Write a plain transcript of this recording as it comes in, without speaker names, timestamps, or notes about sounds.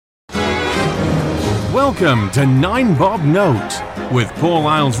Welcome to 9 Bob Note with Paul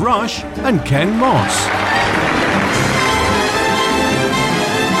Isles-Rush and Ken Moss.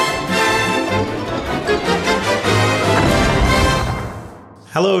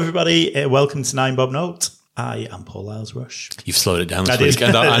 Hello everybody, welcome to 9 Bob Note. I am Paul Isles-Rush. You've slowed it down this week,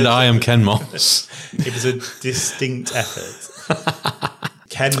 and I am Ken Moss. It was a distinct effort.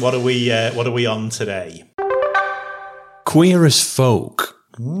 Ken, what are we on today? Queer as folk.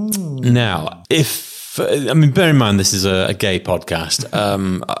 Now, bear in mind this is a gay podcast.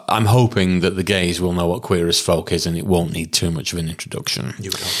 I'm hoping that the gays will know what Queer as folk is, and it won't need too much of an introduction.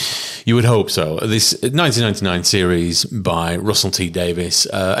 You would hope so. You would hope so. This 1999 series by Russell T Davies,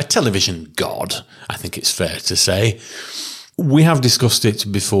 a television god, I think it's fair to say. We have discussed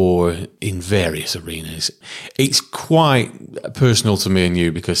it before in various arenas. It's quite personal to me and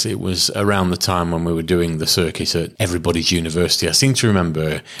you because it was around the time when we were doing the circuit at Everybody's University. I seem to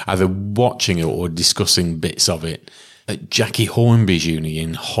remember either watching it or discussing bits of it at Jackie Hornby's uni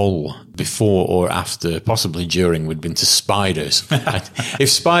in Hull before or after, possibly during, we'd been to Spiders.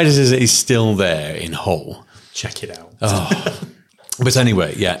 If Spiders is still there in Hull, check it out. But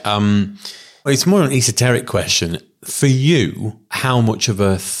anyway, yeah. It's more an esoteric question. For you, how much of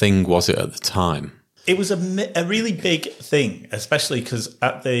a thing was it at the time? It was a really big thing, especially because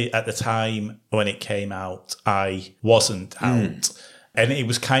at the time when it came out, I wasn't out. And it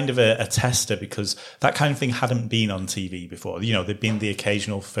was kind of a tester because that kind of thing hadn't been on TV before. You know, there'd been the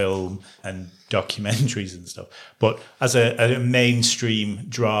occasional film and documentaries and stuff. But as a mainstream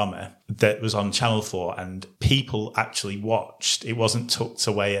drama that was on Channel 4 and people actually watched, it wasn't tucked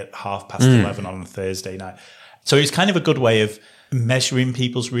away at 11:30 on a Thursday night. So it's kind of a good way of measuring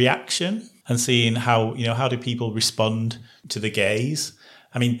people's reaction and seeing how do people respond to the gays.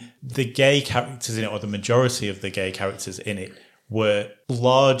 I mean, the gay characters in it, or the majority of the gay characters in it, were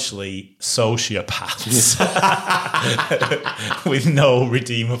largely sociopaths with no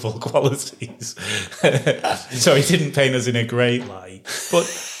redeemable qualities. So it didn't paint us in a great light. But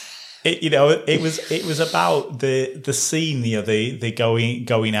it was about the scene, the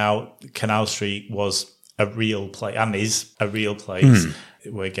going out. Canal Street was a real place and is a real place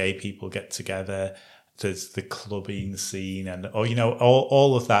where gay people get together. There's the clubbing scene and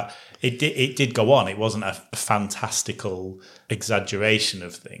all of that. It did go on. It wasn't a fantastical exaggeration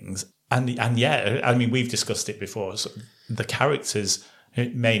of things. And yeah, I mean, we've discussed it before. So the characters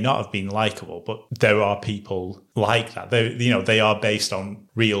may not have been likable, but there are people like that. They are based on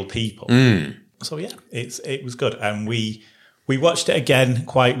real people. So yeah, it was good. And we watched it again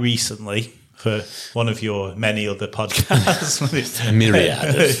quite recently for one of your many other podcasts. A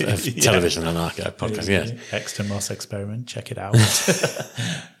myriad of television and archive podcasts, yes. Extra Moss Experiment, check it out.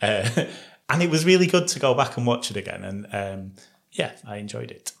 And it was really good to go back and watch it again. And I enjoyed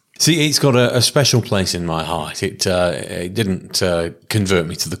it. See, it's got a special place in my heart. It didn't convert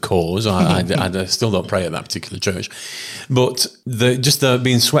me to the cause. I still don't pray at that particular church. But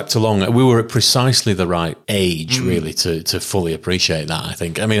being swept along, we were at precisely the right age, really, to fully appreciate that, I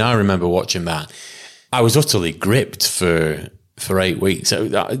think. I mean, I remember watching that. I was utterly gripped for 8 weeks.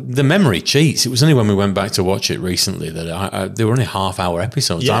 The memory cheats. It was only when we went back to watch it recently that they were only half-hour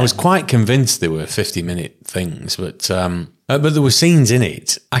episodes. Yeah. I was quite convinced they were 50-minute things, but there were scenes in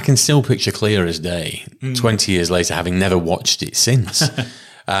it I can still picture clear as day, 20 years later, having never watched it since.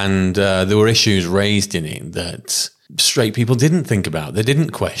 And there were issues raised in it that straight people didn't think about. They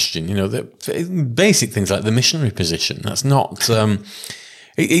didn't question, the basic things like the missionary position. That's not...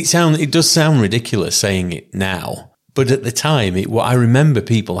 It does sound ridiculous saying it now. But at the time, I remember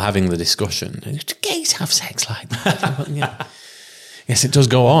people having the discussion. Do gays have sex like that? Yeah. Yes, it does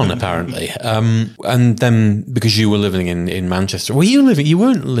go on, apparently. And then, because you were living in Manchester, you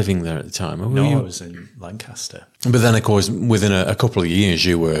weren't living there at the time, were you? I was in Lancaster. But then, of course, within a couple of years,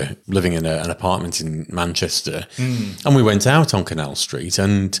 you were living in an apartment in Manchester. And we went out on Canal Street,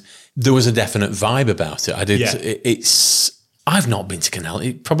 and there was a definite vibe about it. I've not been to Canal.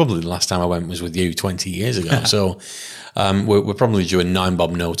 Probably the last time I went was with you 20 years ago. So we're probably due a 9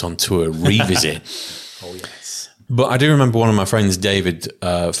 Bob Note on tour revisit. Oh, yes. But I do remember one of my friends, David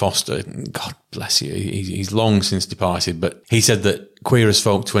Foster, God bless you, he's long since departed, but he said that Queer as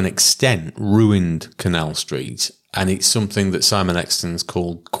Folk, to an extent, ruined Canal Street. And it's something that Simon Exton's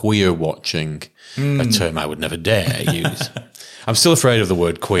called queer watching, a term I would never dare use. I'm still afraid of the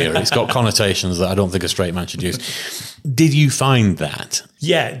word queer. It's got connotations that I don't think a straight man should use. Did you find that?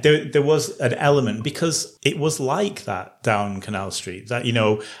 Yeah, there was an element because it was like that down Canal Street, that,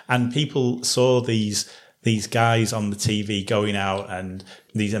 and people saw these these guys on the TV going out and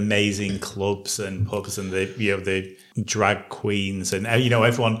these amazing clubs and pubs and the drag queens and,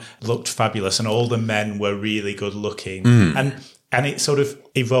 everyone looked fabulous and all the men were really good looking. And it sort of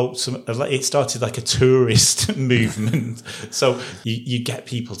evoked it started like a tourist movement. So you get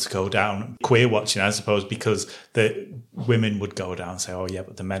people to go down queer watching, I suppose, because the women would go down and say, oh yeah,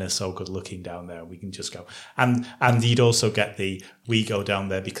 but the men are so good looking down there. We can just go. And you'd also get we go down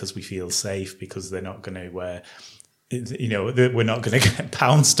there because we feel safe, because they're not going to we're not going to get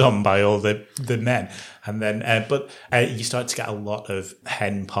pounced on by all the men. And then, but you start to get a lot of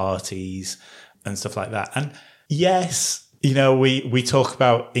hen parties and stuff like that. And yes, we talk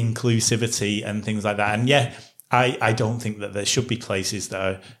about inclusivity and things like that. And yeah, I don't think that there should be places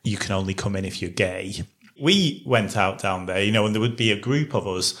that you can only come in if you're gay. We went out down there, and there would be a group of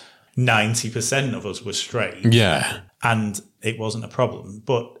us, 90% of us were straight. Yeah. And it wasn't a problem.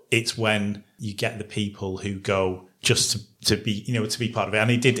 But it's when you get the people who go just to be, to be part of it.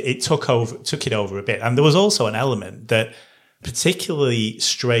 And it took it over a bit. And there was also an element that particularly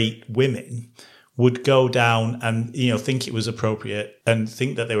straight women would go down and, think it was appropriate and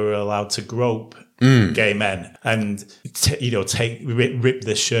think that they were allowed to grope gay men and, rip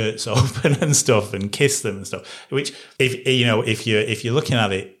their shirts open and stuff and kiss them and stuff, which if you're looking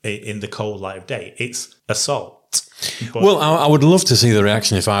at it in the cold light of day, it's assault. But, well, I would love to see the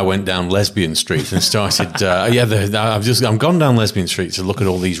reaction if I went down Lesbian Street and started. I've gone down Lesbian Street to look at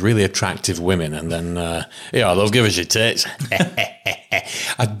all these really attractive women, and then I love give us your tits.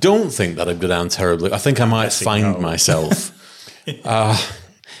 I don't think that'd go down terribly. I think I might find myself.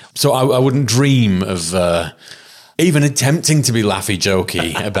 So I wouldn't dream of even attempting to be laughy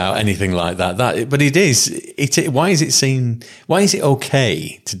jokey about anything like that. But it is. Why is it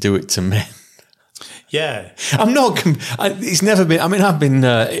okay to do it to men? Yeah, I'm not. It's never been. I mean, I've been.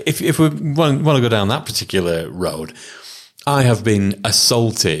 If we want to go down that particular road, I have been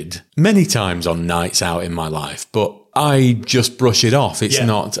assaulted many times on nights out in my life, but I just brush it off. It's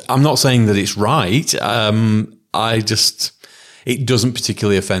not. I'm not saying that it's right. It doesn't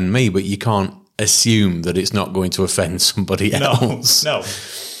particularly offend me, but you can't assume that it's not going to offend somebody else. No.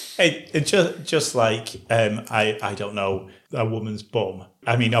 It just like I don't know, a woman's bum.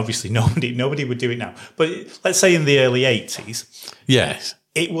 I mean, obviously nobody would do it now. But let's say in the early 80s, yes,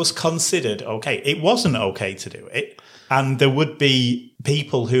 it was considered okay. It wasn't okay to do it, and there would be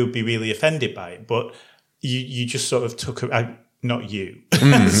people who would be really offended by it. But you just sort of took not you,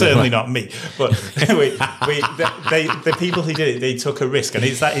 certainly not me. But anyway, the people who did it, they took a risk, and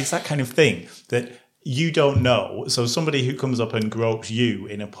it's that kind of thing that you don't know. So somebody who comes up and gropes you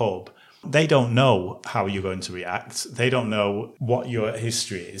in a pub, they don't know how you're going to react. They don't know what your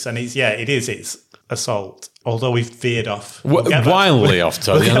history is. And it's assault. Although we've veered off. Wildly off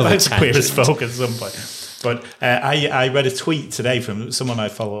topic. We'll get back to Queer as Folk at some point. But I read a tweet today from someone I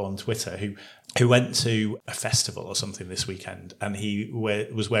follow on Twitter who went to a festival or something this weekend, and he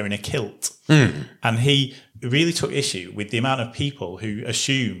was wearing a kilt. And he really took issue with the amount of people who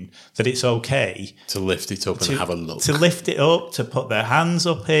assume that it's okay to lift it up and have a look. To lift it up, to put their hands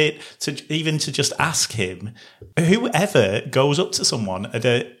up it, to just ask him. Whoever goes up to someone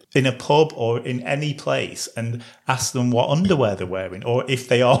in a pub or in any place and ask them what underwear they're wearing or if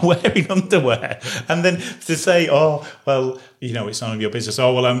they are wearing underwear, and then to say, oh, well, it's none of your business.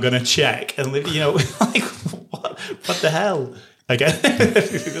 Oh, well, I'm going to check. And, like, what the hell? Again,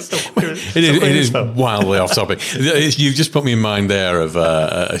 it is wildly off topic. You've just put me in mind there of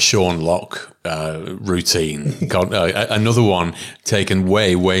a Sean Locke routine. Another one taken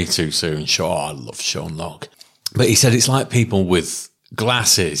way, way too soon. I love Sean Locke. But he said it's like people with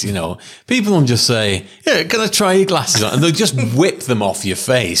glasses, people will just say, yeah, can I try your glasses on? And they'll just whip them off your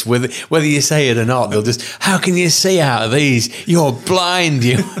face, whether you say it or not. They'll just, how can you see out of these? You're blind.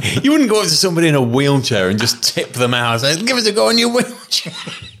 You wouldn't go up to somebody in a wheelchair and just tip them out and say, give us a go on your wheelchair.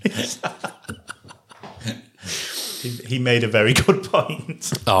 He made a very good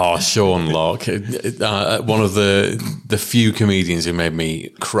point. Oh, Sean Locke, one of the few comedians who made me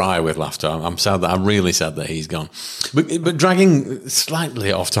cry with laughter. I'm really sad that he's gone. But dragging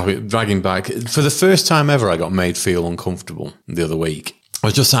slightly off topic, dragging back, for the first time ever, I got made feel uncomfortable the other week. I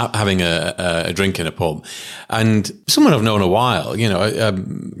was just having a drink in a pub, and someone I've known a while,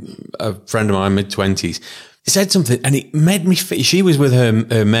 a friend of mine, mid-20s, said something, and it made me. She was with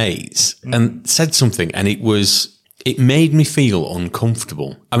her mates and said something, and it made me feel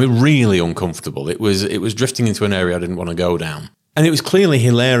uncomfortable. I mean, really uncomfortable. It was drifting into an area I didn't want to go down. And it was clearly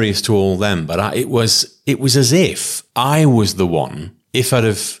hilarious to all them, but it was as if I was the one, if I'd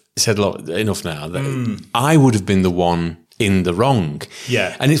have said, look, enough now, that I would have been the one in the wrong.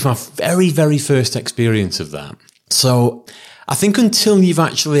 Yeah. And it's my very, very first experience of that. So I think until you've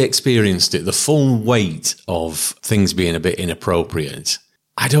actually experienced it, the full weight of things being a bit inappropriate,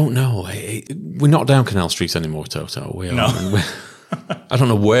 I don't know. We're not down Canal Street anymore, Toto. We are. No. I don't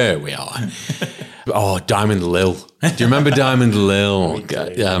know where we are. Oh, Diamond Lil. Do you remember Diamond Lil?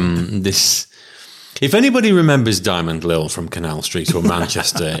 If anybody remembers Diamond Lil from Canal Street or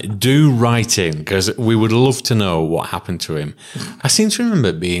Manchester, do write in, because we would love to know what happened to him. I seem to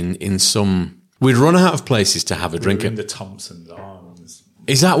remember being in some... We'd run out of places to have a drink. In the Thompson's Arms.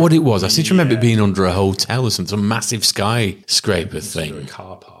 Is that what it was? I seem to remember it being under a hotel or some massive skyscraper thing. A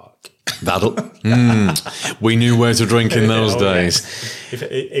car park. We knew where to drink in those days. Yes.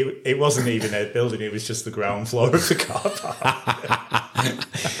 It wasn't even a building, it was just the ground floor of the car park.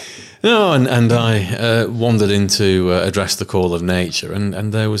 No, and I wandered in to address the call of nature,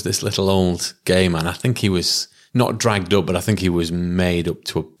 and there was this little old gay man. I think he was not dragged up, but I think he was made up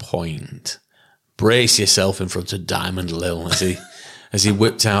to a point. Brace yourself in front of Diamond Lil as he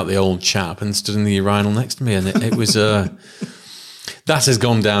whipped out the old chap and stood in the urinal next to me, and it was that has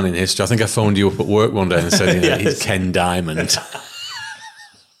gone down in history. I think I phoned you up at work one day and said, yes. He's Ken Diamond.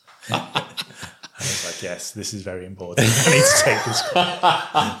 I was like, yes, this is very important. I need to take this.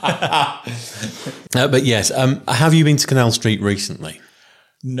 But yes, have you been to Canal Street recently?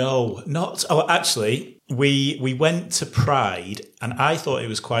 No, not. Oh, actually, we went to Pride, and I thought it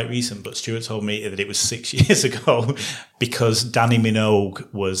was quite recent, but Stuart told me that it was 6 years ago because Danny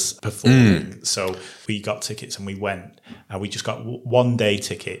Minogue was performing. So we got tickets and we went, and we just got 1 day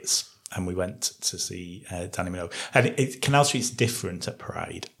tickets. And we went to see Danny Minogue. And Canal Street's different at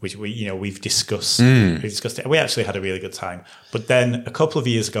Pride, which we've discussed. We discussed it. We actually had a really good time. But then a couple of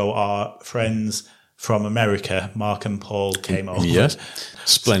years ago, our friends from America, Mark and Paul, came over. Yes,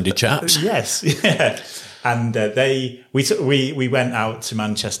 splendid chaps. Yes, yeah. And we went out to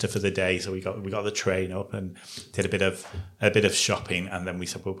Manchester for the day. So we got the train up and did a bit of shopping, and then we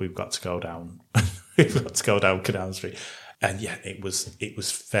said, well, we've got to go down. We've got to go down Canal Street. And yeah, it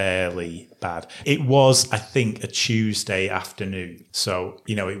was fairly bad. It was, I think, a Tuesday afternoon. So,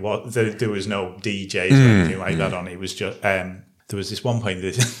 it was there was no DJs or anything like that on. It was just there was this one point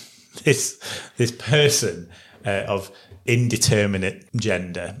this person of indeterminate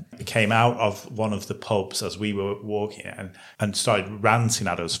gender came out of one of the pubs as we were walking and started ranting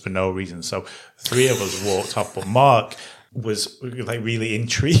at us for no reason. So 3 of us walked off, but Mark was like really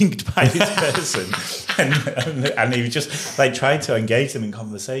intrigued by this person and he was just like trying to engage them in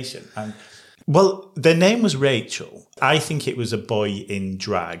conversation. And well, their name was Rachel. I think it was a boy in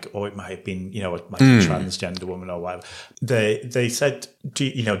drag, or it might have been, a transgender woman or whatever. They said, do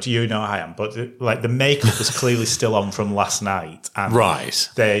you know who I am? But the makeup was clearly still on from last night. And right.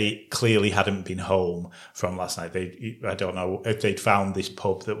 They clearly hadn't been home from last night. I don't know if they'd found this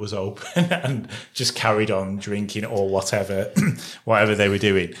pub that was open and just carried on drinking or whatever they were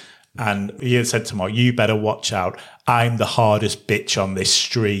doing. And he had said to Mark, you better watch out. I'm the hardest bitch on this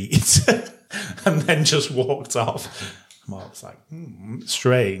street. And then just walked off. Mark was like,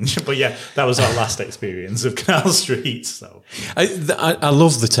 strange. But yeah, that was our last experience of Canal Street. So I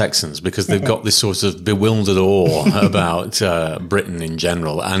love the Texans because they've got this sort of bewildered awe about Britain in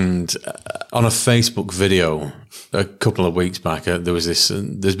general. And on a Facebook video a couple of weeks back, there was this.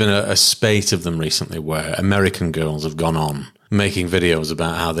 There's been a spate of them recently where American girls have gone on making videos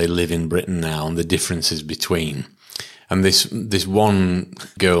about how they live in Britain now and the differences between. And this one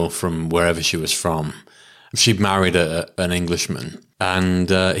girl from wherever she was from, she'd married an Englishman, and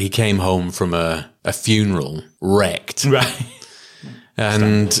he came home from a funeral wrecked. Right.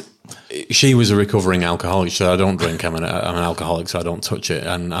 And she was a recovering alcoholic. So I don't drink. I'm an alcoholic, so I don't touch it.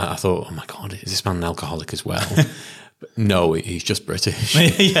 And I thought, oh my God, is this man an alcoholic as well? But no, he's just British.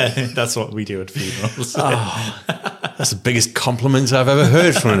 Yeah, that's what we do at funerals. That's the biggest compliment I've ever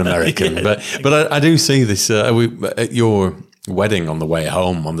heard from an American. Yeah. But I do see this at your wedding on the way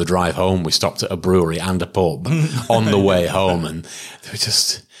home, on the drive home. We stopped at a brewery and a pub on the way home, and they were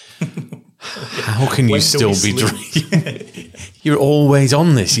just, how can you still be drinking? You're always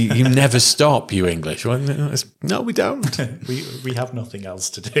on this. You never stop, you English. Well, no, we don't. we have nothing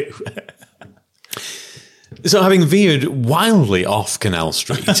else to do. So having veered wildly off Canal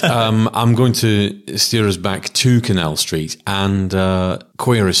Street, I'm going to steer us back to Canal Street and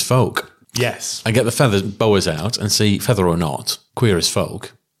Queer as Folk. Yes. I get the feather boas out and see, feather or not, Queer as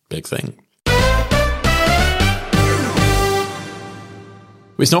Folk, big thing.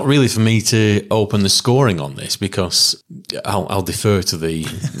 It's not really for me to open the scoring on this because I'll defer to the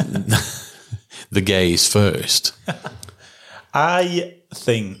the gays first. I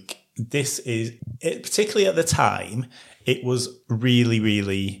think this is, particularly at the time, it was really,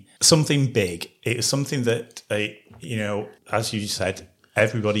 really something big. It was something that, as you said,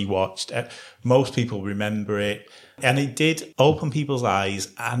 everybody watched. Most people remember it. And it did open people's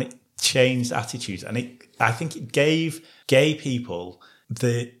eyes and it changed attitudes. And I think it gave gay people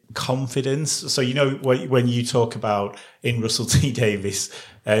the confidence. So, when you talk about in Russell T Davies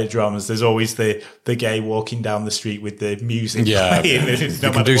dramas, there's always the gay walking down the street with the music playing. You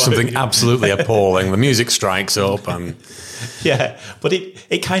can do something absolutely appalling. The music strikes up and... Yeah, but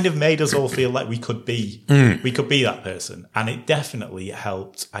it kind of made us all feel like we could be that person, and it definitely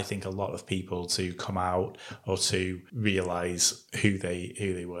helped, I think, a lot of people to come out or to realise who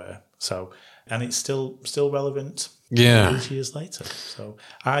they were. So, and it's still relevant. Yeah, years later. So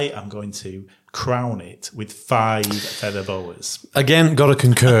I am going to crown it with 5 feather boas. Again, got to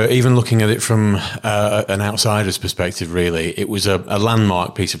concur, even looking at it from an outsider's perspective, really. It was a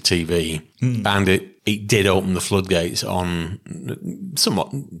landmark piece of TV, and it did open the floodgates on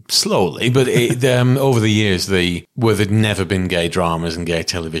somewhat slowly, but over the years, where there'd never been gay dramas and gay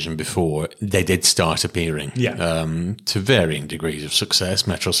television before, they did start appearing to varying degrees of success.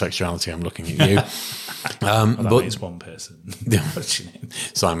 Metrosexuality, I'm looking at you. But is one person.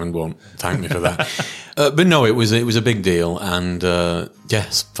 Simon won't thank me for that. But no, it was a big deal, and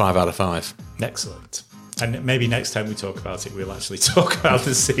yes, 5 out of 5. Excellent. And maybe next time we talk about it, we'll actually talk about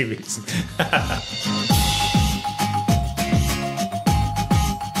the series.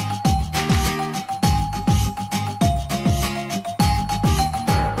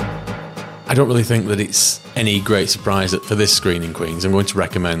 I don't really think that it's any great surprise that for this screening, Queens, I'm going to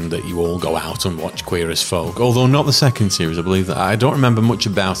recommend that you all go out and watch Queer as Folk. Although not the second series, I believe that I don't remember much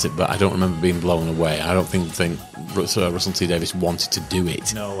about it, but I don't remember being blown away. I don't think Russell T Davies wanted to do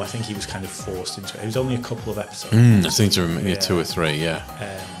it. No, I think he was kind of forced into it. It was only a couple of episodes. I seem to remember 2 or 3. Yeah.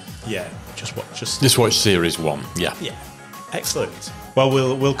 Just watch series 1. Yeah. Yeah. Excellent. Well,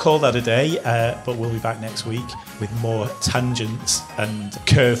 we'll call that a day, but we'll be back next week with more tangents and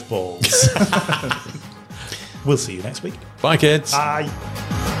curveballs. We'll see you next week. Bye, kids. Bye.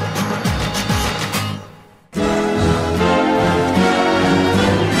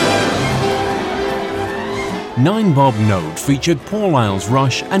 Nine Bob Note featured Paul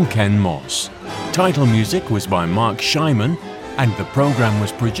Isles-Rush and Ken Moss. Title music was by Mark Scheiman, and the program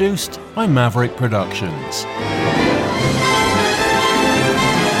was produced by Maverick Productions.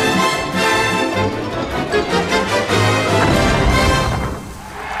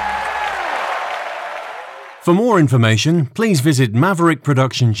 For more information, please visit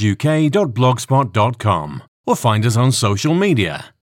maverickproductionsuk.blogspot.com or find us on social media.